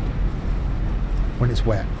it's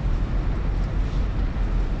wet.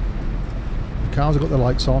 The cars have got the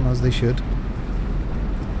lights on, as they should.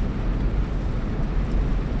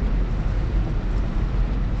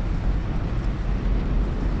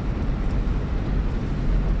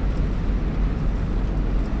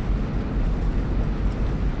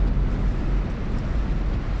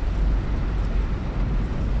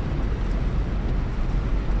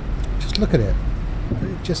 Look at it.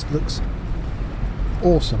 It just looks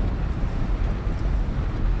awesome.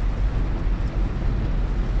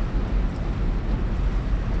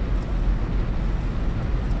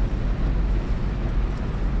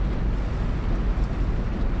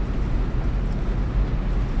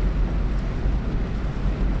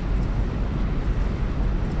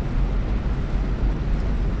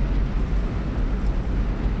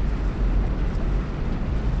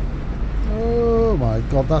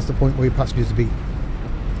 God, that's the point where your passengers would be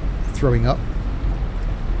throwing up.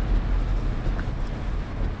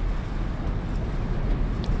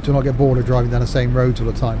 Do not get bored of driving down the same roads all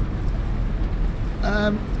the time.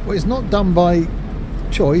 Well, it's not done by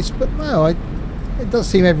choice, but no, it does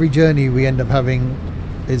seem every journey we end up having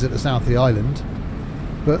is at the south of the island.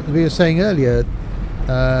 But we were saying earlier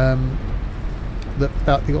that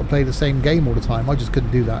you got to play the same game all the time. I just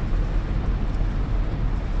couldn't do that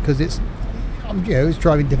because it's. You know, it's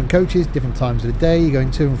driving different coaches, different times of the day, you're going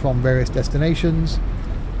to and from various destinations.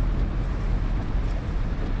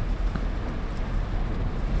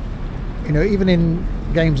 You know, even in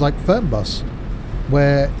games like Fernbus,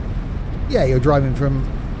 where, yeah, you're driving from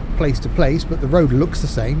place to place, but the road looks the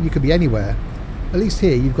same, you could be anywhere. At least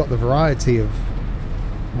here you've got the variety of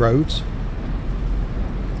roads.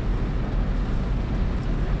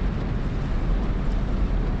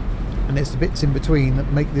 And it's the bits in between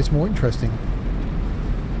that make this more interesting.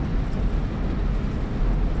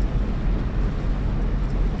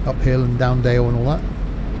 Uphill and down dale and all that.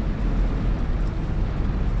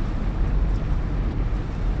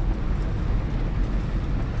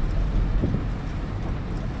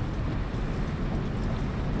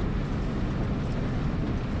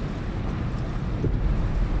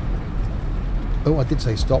 Oh, I did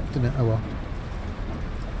say stop, didn't it? Oh well.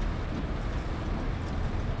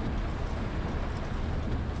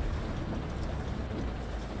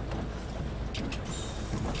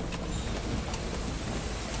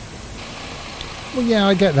 Well, yeah,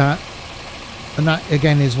 I get that. And that,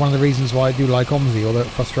 again, is one of the reasons why I do like OMSI, although it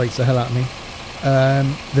frustrates the hell out of me.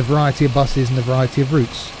 The variety of buses and the variety of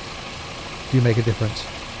routes do make a difference.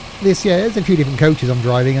 This, yeah, there's a few different coaches I'm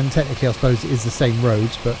driving, and technically I suppose it is the same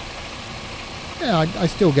roads, but yeah, I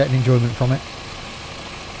still get an enjoyment from it.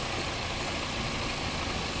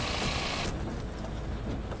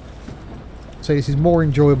 So this is more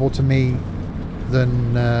enjoyable to me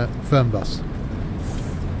than Fernbus.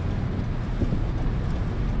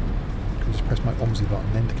 Can just press my OMSI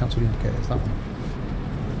button then to cancel the indicators. That one.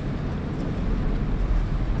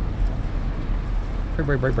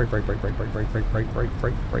 Brake, brake, brake, brake, brake, brake, brake, brake, brake, brake, brake,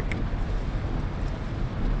 brake, brake.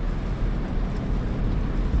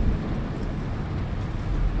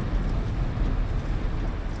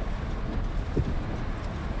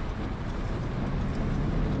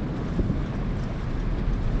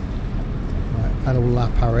 Right, add a lap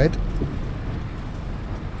ahead.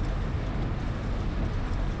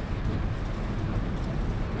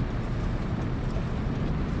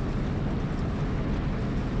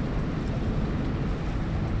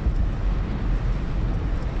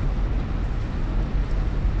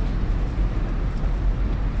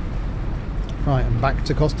 Right, and back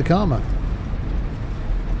to Costa Calma.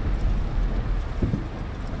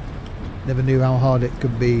 Never knew how hard it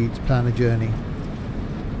could be to plan a journey.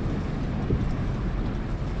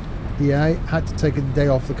 Yeah, I had to take a day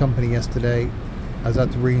off the company yesterday as I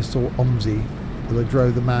had to reinstall OMSI because I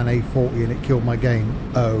drove the MAN A40 and it killed my game.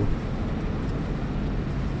 Oh.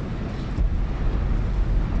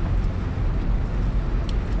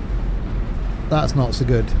 That's not so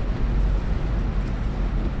good.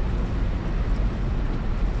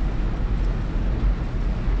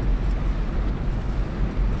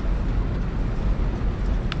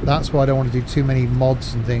 That's why I don't want to do too many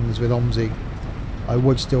mods and things with OMSI. I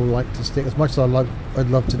would still like to stick, as much as I'd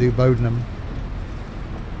love to do Bodenham,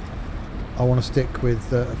 I want to stick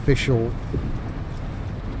with official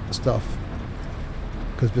stuff,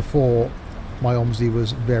 because before my OMSI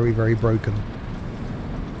was very, very broken.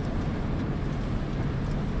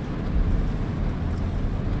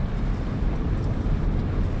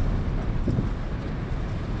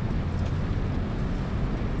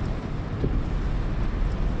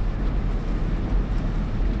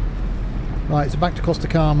 Right, so back to Costa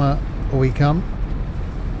Calma we come.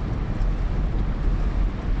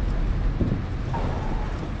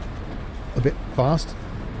 A bit fast.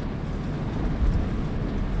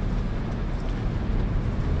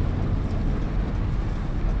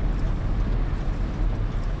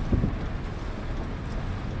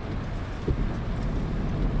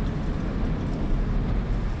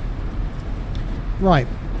 Right,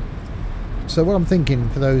 so what I'm thinking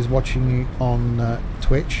for those watching on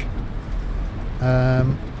Twitch,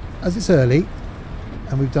 as it's early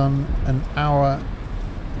and we've done an hour.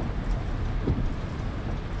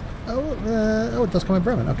 Oh, it does come in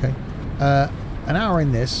Bremen. Okay, an hour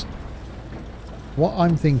in this. What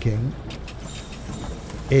I'm thinking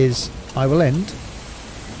is I will end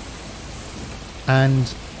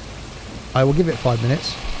and I will give it 5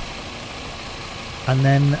 minutes, and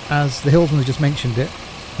then, as the Hillsman has just mentioned it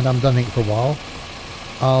and I haven't done it for a while,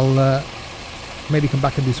 I'll maybe come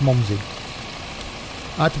back and do some OMSI.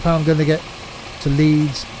 I had to plan on going to get to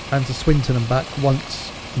Leeds and to Swinton and back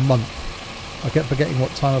once a month. I kept forgetting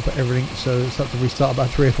what time I put everything, so it's had to restart about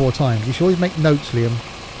 3 or 4 times. You should always make notes, Liam.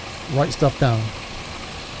 Write stuff down.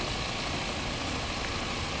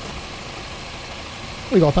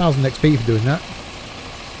 We got 1000 XP for doing that.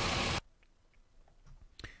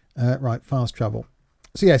 Right, fast travel.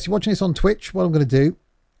 So yes, you're watching this on Twitch. What I'm going to do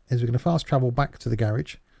is we're going to fast travel back to the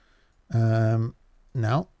garage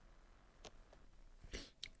now.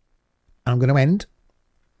 I'm going to end,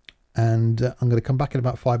 and I'm going to come back in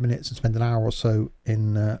about 5 minutes and spend an hour or so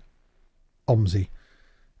in OMSI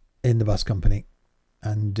in the bus company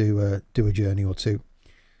and do a journey or two.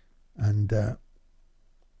 And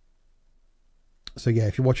so yeah,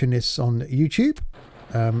 if you're watching this on YouTube,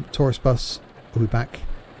 Tourist Bus will be back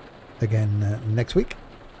again next week.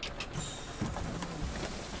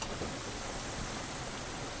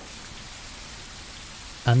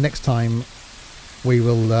 And next time we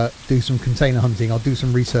will do some container hunting. I'll do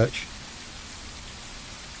some research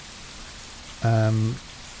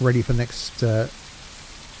ready for next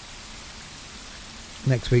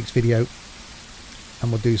week's video,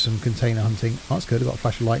 and we'll do some container hunting. Oh, that's good. I've got a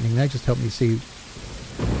flash of lightning there, just to help me see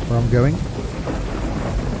where I'm going.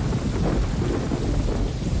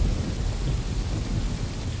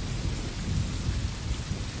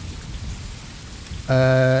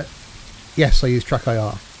 Yes, I use Track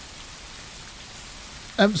IR.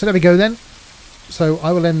 So there we go then. So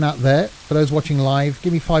I will end that there. For those watching live,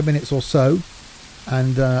 give me 5 minutes or so,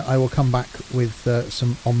 and I will come back with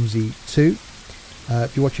some OMSI 2.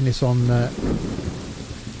 If you're watching this on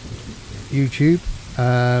YouTube,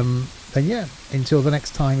 then yeah, until the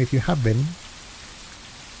next time, if you have been,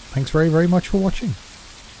 Thanks very, very much for watching.